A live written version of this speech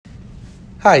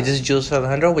Hi, this is Jules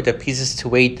Alejandro with the Pieces to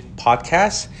Wait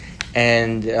podcast.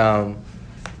 And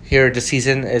here the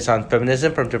season is on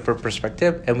feminism from different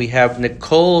perspective. And we have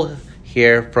Nicole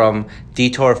here from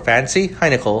Detour Fancy. Hi,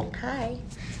 Nicole. Hi.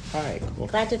 Hi. Cool.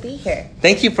 Glad to be here.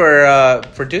 Thank you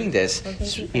for doing this. Well,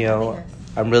 thank you for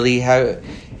having us.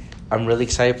 I'm really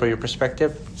excited for your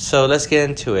perspective. So let's get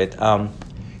into it.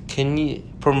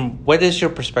 What is your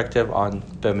perspective on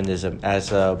feminism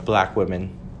as a Black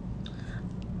woman?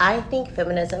 I think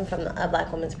feminism from a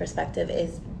Black woman's perspective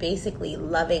is basically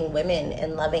loving women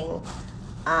and loving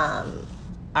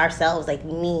ourselves, like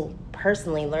me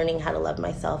personally learning how to love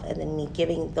myself, and then me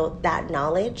giving that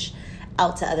knowledge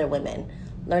out to other women,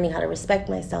 learning how to respect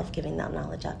myself, giving that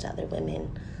knowledge out to other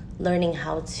women, learning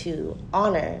how to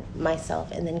honor myself,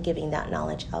 and then giving that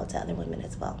knowledge out to other women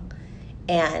as well.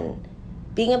 And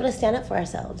being able to stand up for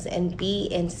ourselves and be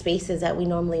in spaces that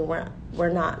we're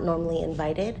not normally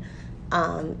invited.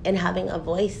 And having a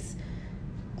voice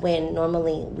when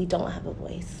normally we don't have a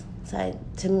voice. So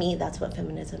to me, that's what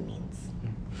feminism means.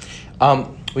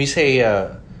 When you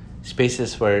say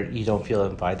spaces where you don't feel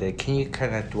invited, can you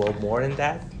kind of dwell more in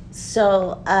that?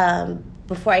 So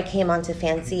before I came onto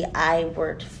Fancy, I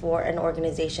worked for an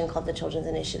organization called the Children's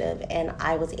Initiative, and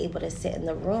I was able to sit in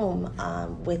the room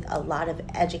with a lot of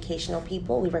educational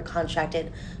people. We were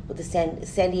contracted with the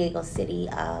San Diego City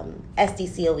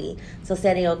SDCOE, so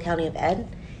San Diego County of Ed,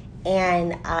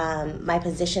 and my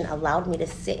position allowed me to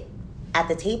sit at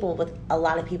the table with a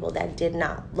lot of people that did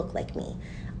not look like me,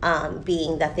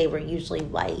 being that they were usually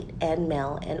white and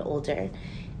male and older.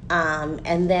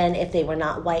 And then if they were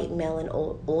not white, male, and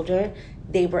older,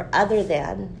 they were other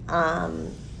than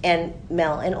and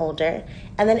male and older.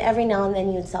 And then every now and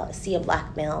then you'd see a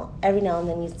Black male. Every now and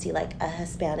then you'd see like a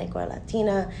Hispanic or a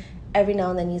Latina. Every now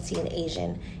and then you'd see an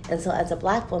Asian. And so as a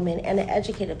Black woman and an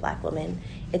educated Black woman,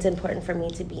 it's important for me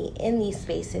to be in these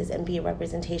spaces and be a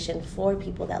representation for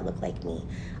people that look like me.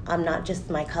 Not just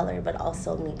my color, but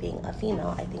also me being a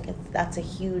female. I think that's a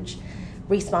huge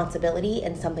responsibility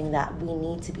and something that we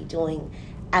need to be doing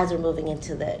as we're moving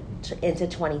into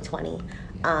 2020.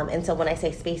 And so when I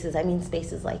say spaces, I mean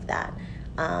spaces like that.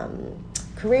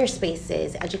 Career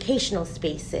spaces, educational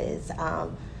spaces,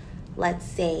 let's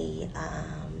say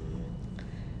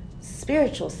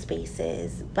spiritual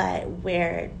spaces, but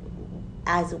where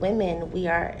as women we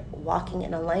are walking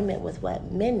in alignment with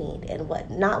what men need and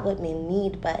not what men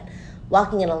need, but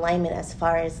walking in alignment as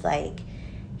far as like,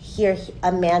 here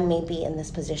a man may be in this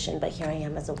position, but here I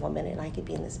am as a woman and I could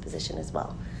be in this position as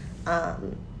well.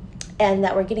 And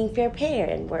that we're getting fair pay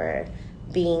and we're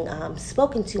being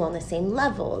spoken to on the same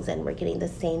levels and we're getting the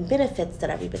same benefits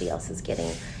that everybody else is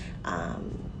getting.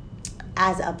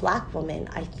 As a Black woman,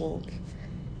 I think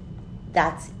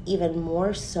that's even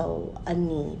more so a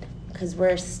need because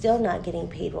we're still not getting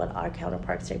paid what our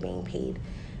counterparts are being paid.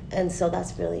 And so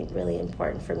that's really, really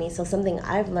important for me. So something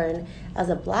I've learned as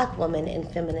a Black woman in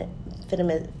feminism,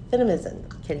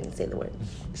 can't even say the word.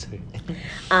 Sorry.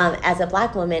 As a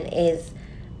Black woman is,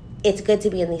 it's good to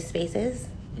be in these spaces,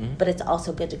 but it's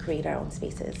also good to create our own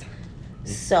spaces.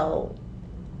 So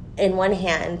in one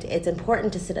hand, it's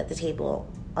important to sit at the table.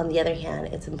 On the other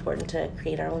hand, it's important to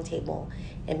create our own table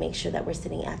and make sure that we're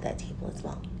sitting at that table as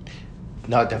well.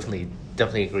 No, definitely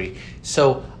agree.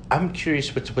 So I'm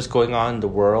curious what's going on in the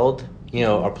world,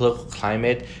 our political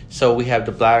climate. So we have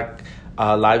the Black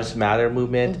Lives Matter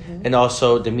movement and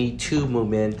also the Me Too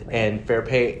movement and fair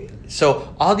pay.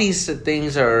 So all these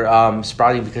things are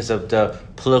sprouting because of the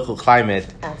political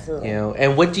climate. Absolutely.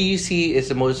 And what do you see is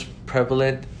the most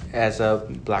prevalent as a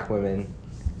Black woman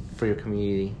for your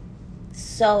community?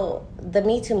 So the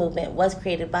Me Too movement was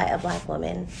created by a Black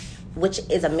woman, which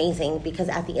is amazing because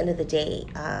at the end of the day,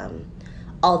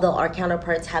 although our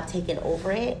counterparts have taken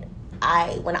over it,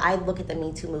 when I look at the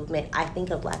Me Too movement, I think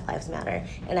of Black Lives Matter.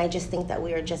 And I just think that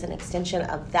we are just an extension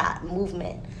of that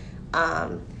movement,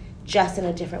 just in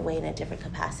a different way, in a different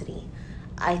capacity.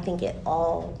 I think it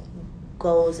all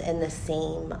goes in the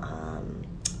same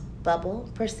bubble,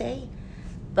 per se.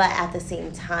 But at the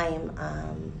same time,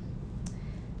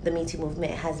 the Me Too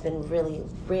movement has been really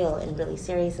real and really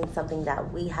serious and something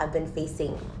that we have been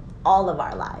facing all of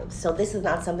our lives. So this is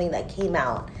not something that came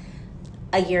out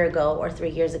a year ago or 3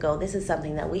 years ago. This is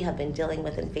something that we have been dealing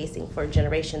with and facing for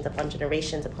generations upon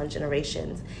generations upon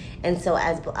generations. And so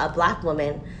as a Black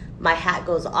woman, my hat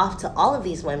goes off to all of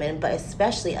these women, but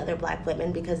especially other Black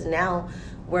women, because now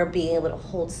we're being able to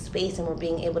hold space and we're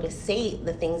being able to say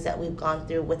the things that we've gone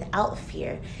through without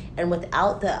fear and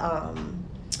without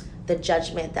the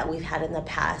judgment that we've had in the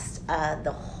past.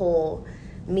 The whole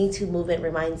Me Too movement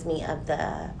reminds me of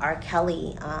the R.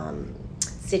 Kelly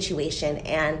situation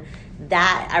and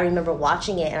that I remember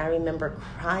watching it, and I remember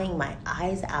crying my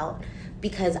eyes out,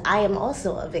 because I am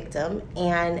also a victim,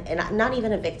 and not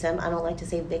even a victim. I don't like to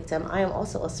say victim. I am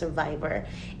also a survivor.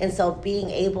 And so being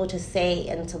able to say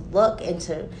and to look and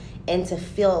to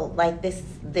feel like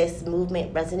this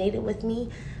movement resonated with me,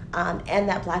 and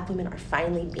that Black women are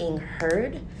finally being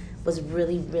heard, was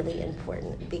really, really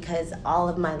important, because all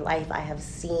of my life I have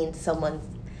seen someone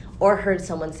or heard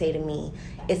someone say to me,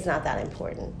 it's not that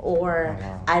important, or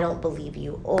I don't believe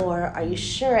you, or are you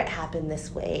sure it happened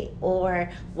this way,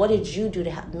 or what did you do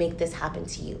to make this happen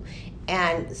to you?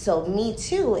 And so Me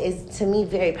Too is, to me,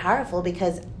 very powerful,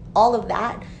 because all of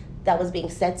that was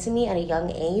being said to me at a young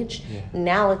age,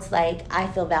 now it's like I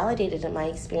feel validated in my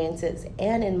experiences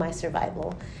and in my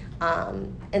survival.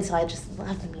 And so I just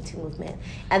love the Me Too movement.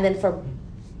 And then for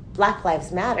Black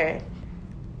Lives Matter,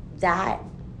 that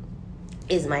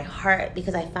is my heart,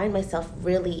 because I find myself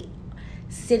really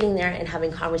sitting there and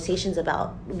having conversations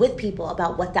with people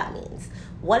about what that means.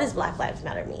 What does Black Lives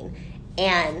Matter mean?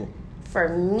 And for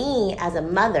me, as a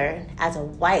mother, as a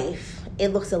wife, it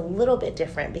looks a little bit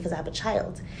different because I have a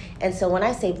child. And so when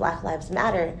I say Black Lives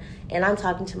Matter, and I'm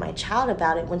talking to my child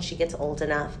about it when she gets old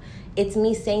enough, it's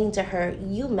me saying to her,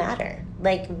 you matter.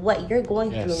 Like, what you're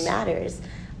going through matters.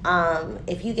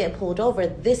 If you get pulled over,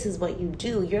 this is what you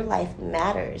do. Your life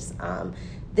matters.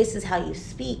 This is how you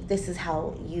speak. This is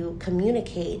how you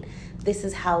communicate. This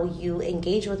is how you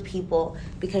engage with people,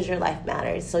 because your life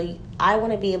matters. So I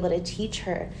want to be able to teach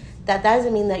her that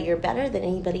doesn't mean that you're better than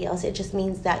anybody else. It just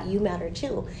means that you matter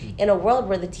too. In a world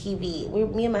where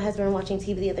me and my husband were watching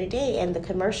TV the other day, and the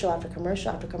commercial after commercial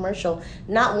after commercial,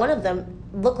 not one of them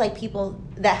looked like people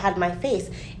that had my face.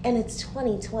 And it's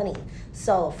 2020.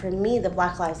 So for me, the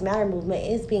Black Lives Matter movement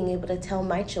is being able to tell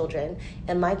my children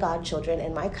and my godchildren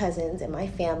and my cousins and my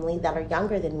family that are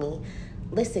younger than me,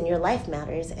 listen, your life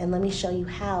matters, and let me show you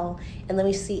how, and let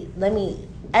me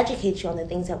educate you on the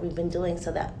things that we've been doing,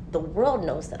 so that the world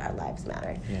knows that our lives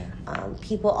matter.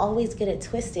 People always get it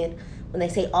twisted when they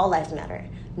say all lives matter.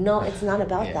 No, it's not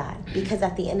about that, because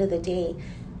at the end of the day,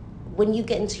 when you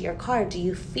get into your car, do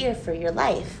you fear for your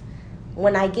life?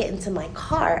 When I get into my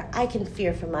car, I can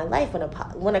fear for my life.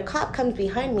 When a cop comes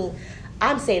behind me,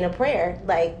 I'm saying a prayer,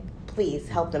 like, please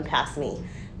help them pass me,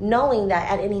 knowing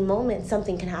that at any moment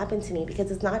something can happen to me,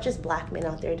 because it's not just Black men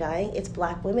out there dying, it's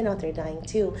Black women out there dying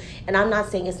too. And I'm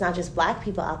not saying it's not just Black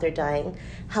people out there dying.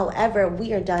 However,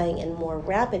 we are dying in more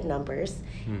rapid numbers,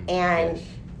 and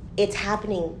it's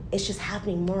just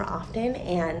happening more often,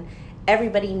 and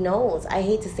everybody knows. I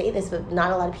hate to say this, but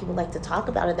not a lot of people like to talk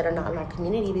about it that are not in our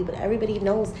community, but everybody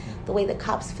knows the way the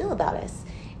cops feel about us.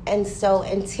 And so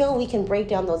until we can break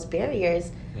down those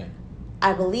barriers,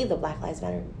 I believe the Black Lives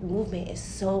Matter movement is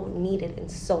so needed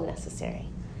and so necessary.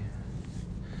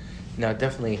 No,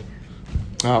 definitely.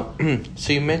 So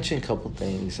you mentioned a couple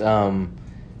things.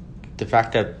 The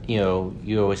fact that,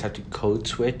 you always have to code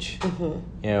switch.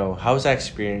 How was that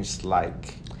experience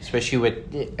like? Especially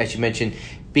with, as you mentioned,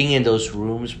 being in those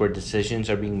rooms where decisions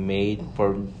are being made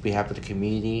for behalf of the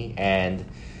community, and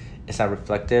it's not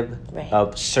reflective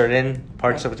of certain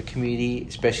parts of the community,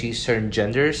 especially certain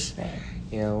genders.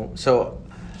 So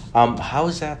how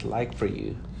is that like for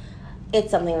you?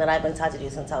 It's something that I've been taught to do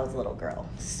since I was a little girl.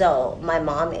 So my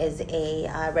mom is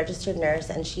a registered nurse,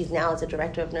 and she's now as a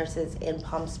director of nurses in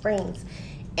Palm Springs.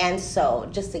 And so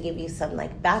just to give you some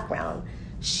background,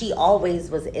 she always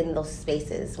was in those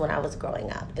spaces when I was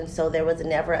growing up. And so there was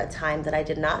never a time that I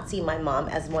did not see my mom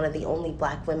as one of the only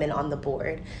Black women on the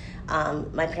board.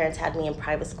 My parents had me in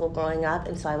private school growing up,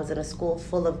 and so I was in a school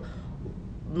full of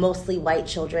mostly white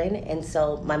children, and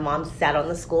so my mom sat on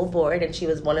the school board, and she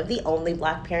was one of the only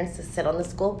Black parents to sit on the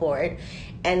school board.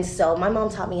 And so my mom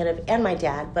taught me and my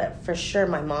dad, but for sure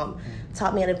my mom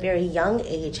taught me at a very young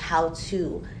age how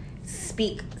to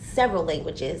speak several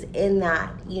languages, in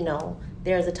that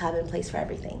there's a time and place for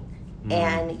everything.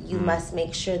 And you must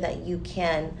make sure that you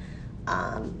can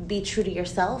be true to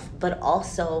yourself, but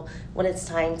also when it's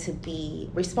time to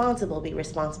be responsible, be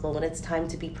responsible. When it's time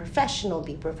to be professional,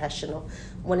 be professional.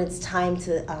 When it's time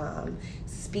to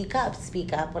speak up,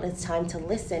 speak up. When it's time to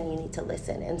listen, you need to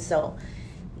listen. And so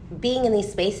being in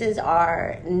these spaces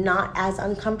are not as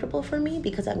uncomfortable for me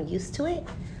because I'm used to it.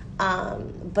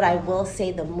 But I will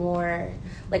say the more,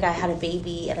 I had a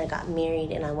baby and I got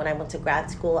married, and when I went to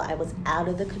grad school, I was out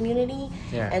of the community.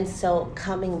 And so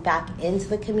coming back into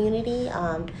the community,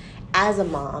 as a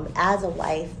mom, as a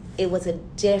wife, it was a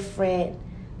different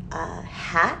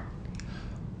hat.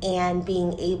 And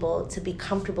being able to be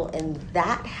comfortable in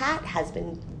that hat has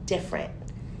been different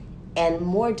and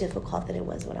more difficult than it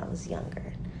was when I was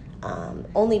younger.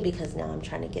 Only because now I'm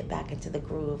trying to get back into the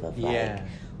groove of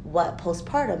what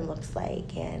postpartum looks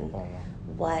like and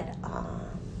what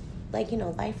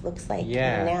life looks like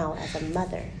now as a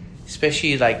mother.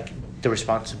 Especially like the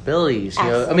responsibilities,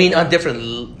 Absolutely. I mean, on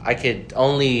different. I could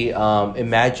only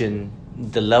imagine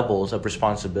the levels of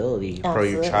responsibility for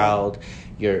your child,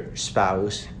 your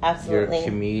spouse, Absolutely. your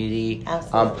community.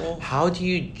 Absolutely. How do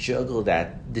you juggle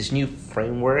this new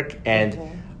framework and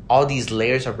all these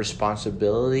layers of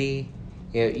responsibility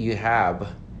you have?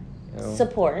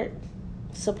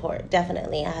 Support,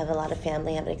 definitely. I have a lot of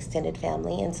family. I have an extended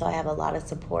family, and so I have a lot of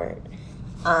support.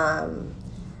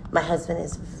 My husband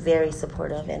is very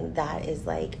supportive, and that is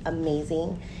like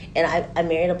amazing. And I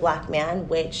married a Black man,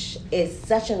 which is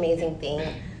such an amazing thing,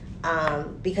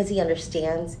 because he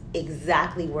understands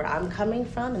exactly where I'm coming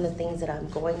from and the things that I'm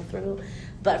going through,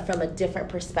 but from a different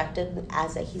perspective,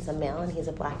 as that he's a male and he's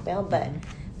a Black male. But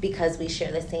because we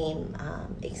share the same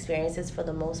experiences for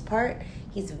the most part,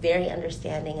 he's very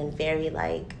understanding and very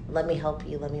like, let me help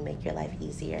you, let me make your life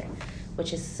easier,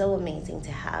 which is so amazing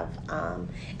to have.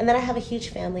 And then I have a huge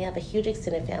family. I have a huge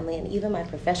extended family, and even my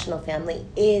professional family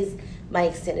is my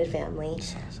extended family.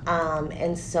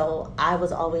 And so I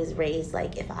was always raised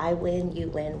like, if I win, you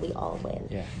win, we all win.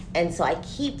 Yeah. And so I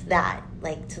keep that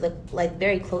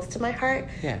very close to my heart,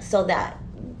 so that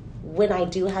when I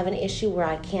do have an issue where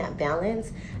I can't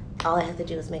balance, all I have to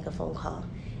do is make a phone call.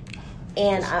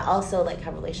 And I also have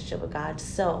a relationship with God,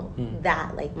 so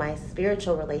that my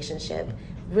spiritual relationship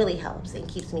really helps and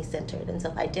keeps me centered. And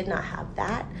so if I did not have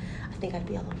that, I think I'd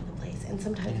be all over the place. And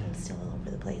sometimes I'm still all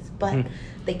over the place, but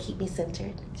they keep me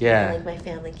centered. Yeah. And, my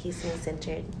family keeps me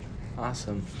centered.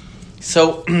 Awesome.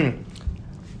 So, can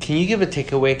you give a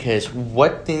takeaway? Because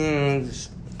what things,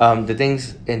 the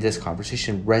things in this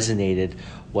conversation resonated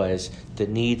was the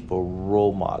need for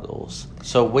role models.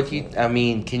 So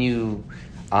can you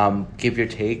give your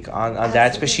take on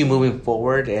that, especially moving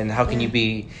forward, and how can you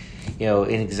be, an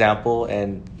example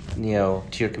and,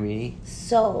 to your community?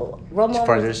 So role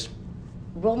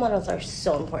models are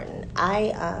so important.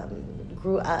 I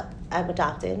grew up, I'm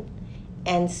adopted,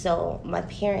 and so my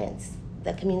parents,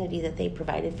 the community that they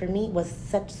provided for me was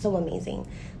so amazing.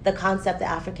 The concept, the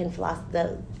African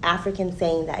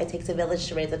saying that it takes a village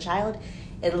to raise a child,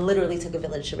 it literally took a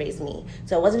village to raise me.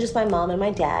 So it wasn't just my mom and my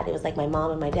dad. It was my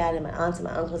mom and my dad and my aunts and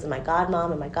my uncles and my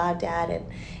godmom and my goddad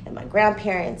and my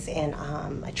grandparents and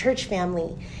my church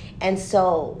family. And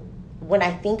so when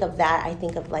I think of that, I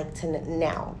think of to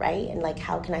now, right? And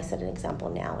how can I set an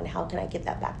example now, and how can I give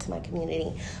that back to my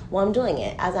community? Well, I'm doing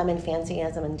it. As I'm in Fancy,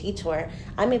 as I'm in Detour,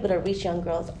 I'm able to reach young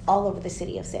girls all over the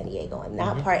city of San Diego, and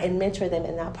that part, and mentor them,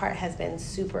 and that part has been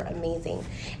super amazing.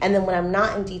 And then when I'm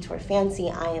not in Detour Fancy,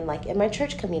 I am in my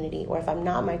church community, or if I'm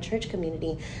not in my church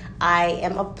community, I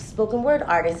am a spoken word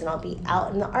artist, and I'll be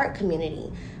out in the art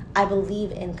community. I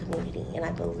believe in community, and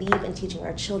I believe in teaching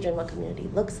our children what community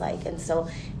looks like. And so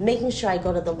making sure I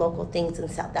go to the local things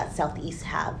that Southeast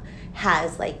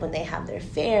has when they have their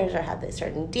fairs or have their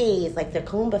certain days, their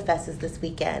Kalumba Fest is this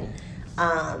weekend,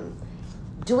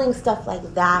 doing stuff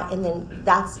like that. And then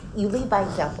you lead by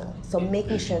example. So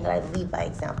making sure that I lead by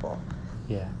example.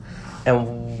 Yeah.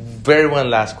 And one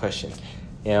last question,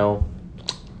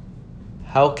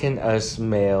 how can us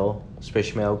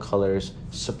especially male colors,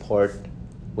 support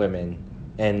women,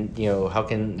 and how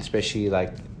can especially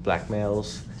Black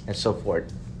males and so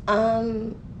forth,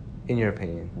 in your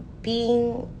opinion?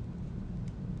 Being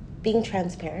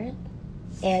transparent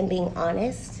and being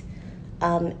honest,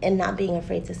 and not being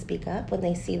afraid to speak up when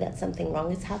they see that something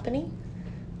wrong is happening.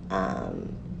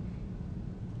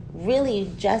 Really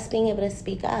just being able to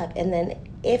speak up. And then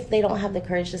if they don't have the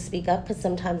courage to speak up, because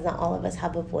sometimes not all of us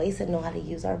have a voice and know how to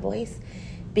use our voice,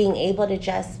 being able to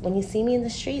just, when you see me in the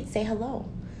street, say hello.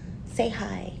 Say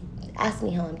hi, ask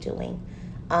me how I'm doing,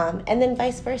 and then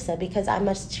vice versa, because I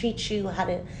must teach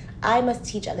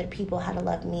other people how to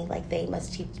love me like they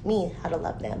must teach me how to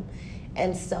love them.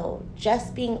 And so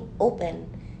just being open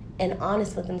and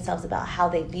honest with themselves about how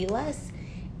they view us,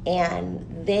 and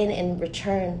then in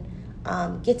return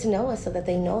get to know us so that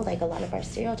they know a lot of our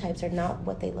stereotypes are not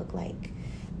what they look like,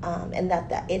 and that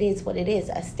it is what it is,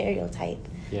 a stereotype.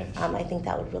 Yes. I think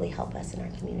that would really help us in our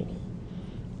community.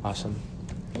 Awesome.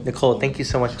 Nicole, thank you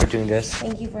so much for doing this.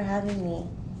 Thank you for having me.